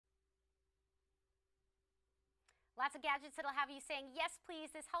Lots of gadgets that'll have you saying yes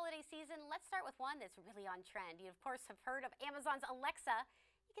please this holiday season. Let's start with one that's really on trend. You of course have heard of Amazon's Alexa.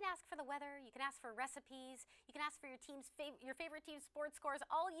 You can ask for the weather, you can ask for recipes, you can ask for your favorite team's sports scores,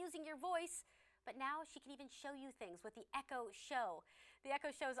 all using your voice. But now she can even show you things with the Echo Show. The Echo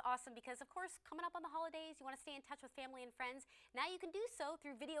Show is awesome because, of course, coming up on the holidays, you want to stay in touch with family and friends. Now you can do so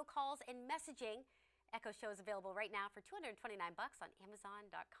through video calls and messaging. Echo Show is available right now for $229 on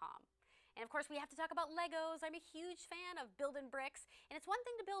Amazon.com. And of course, we have to talk about Legos. I'm a huge fan of building bricks. And it's one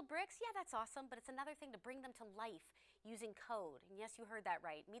thing to build bricks, yeah, that's awesome, but it's another thing to bring them to life using code. And yes, you heard that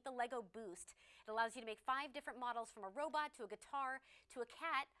right. Meet the Lego Boost. It allows you to make 5 different models, from a robot to a guitar to a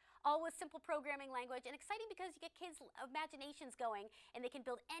cat, all with simple programming language. And exciting because you get kids' imaginations going and they can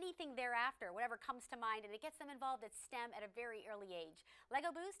build anything thereafter, whatever comes to mind, and it gets them involved at STEM at a very early age.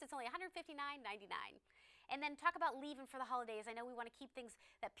 Lego Boost, it's only $159.99. And then talk about leaving for the holidays. I know we want to keep things,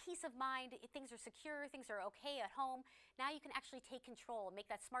 that peace of mind, things are secure, things are okay at home. Now you can actually take control and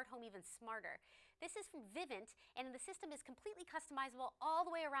make that smart home even smarter. This is from Vivint, and the system is completely customizable all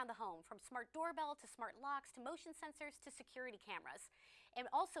the way around the home, from smart doorbell to smart locks to motion sensors to security cameras.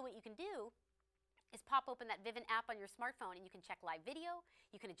 And also what you can do is pop open that Vivint app on your smartphone and you can check live video,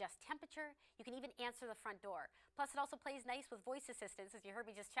 you can adjust temperature, you can even answer the front door. Plus it also plays nice with voice assistants, as you heard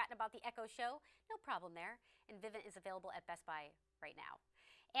me just chatting about the Echo Show. No problem there. And Vivint is available at Best Buy right now.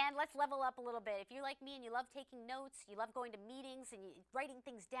 And let's level up a little bit. If you're like me and you love taking notes, you love going to meetings and writing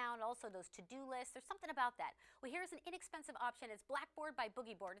things down, also those to-do lists, there's something about that. Well, here's an inexpensive option. It's Blackboard by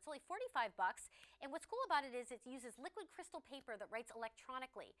Boogie Board. It's only $45. And what's cool about it is it uses liquid crystal paper that writes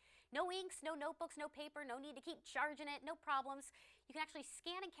electronically. No inks, no notebooks, no paper, no need to keep charging it, no problems. You can actually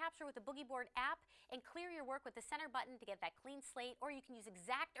scan and capture with the Boogie Board app and clear your work with the center button to get that clean slate, or you can use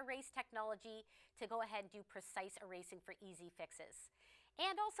exact erase technology to go ahead and do precise erasing for easy fixes.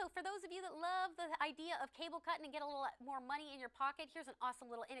 And also, for those of you that love the idea of cable cutting and get a little more money in your pocket, here's an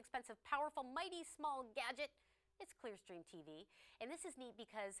awesome little inexpensive, powerful, mighty small gadget. It's Clearstream TV. And this is neat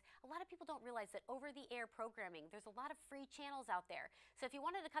because a lot of people don't realize that over-the-air programming, there's a lot of free channels out there. So if you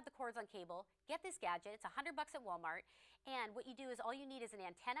wanted to cut the cords on cable, get this gadget. It's $100 at Walmart. And what you do is all you need is an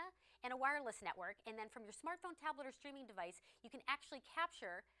antenna and a wireless network. And then from your smartphone, tablet, or streaming device, you can actually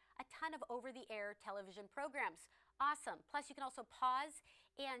capture a ton of over-the-air television programs. Awesome. Plus, you can also pause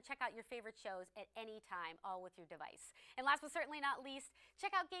and check out your favorite shows at any time, all with your device. And last but certainly not least,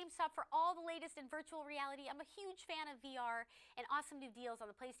 check out Gamestop for all the latest in virtual reality. I'm a huge fan of VR, and awesome new deals on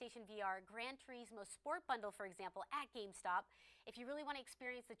the PlayStation VR Gran Turismo Sport bundle, for example, at Gamestop. If you really want to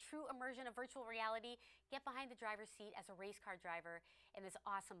experience the true immersion of virtual reality, get behind the driver's seat as a race car driver in this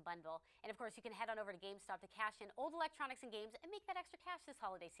awesome bundle. And of course, you can head on over to Gamestop to cash in old electronics and games and make that extra cash this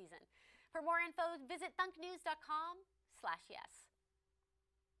holiday season. For more info, visit thunknews.com/yes.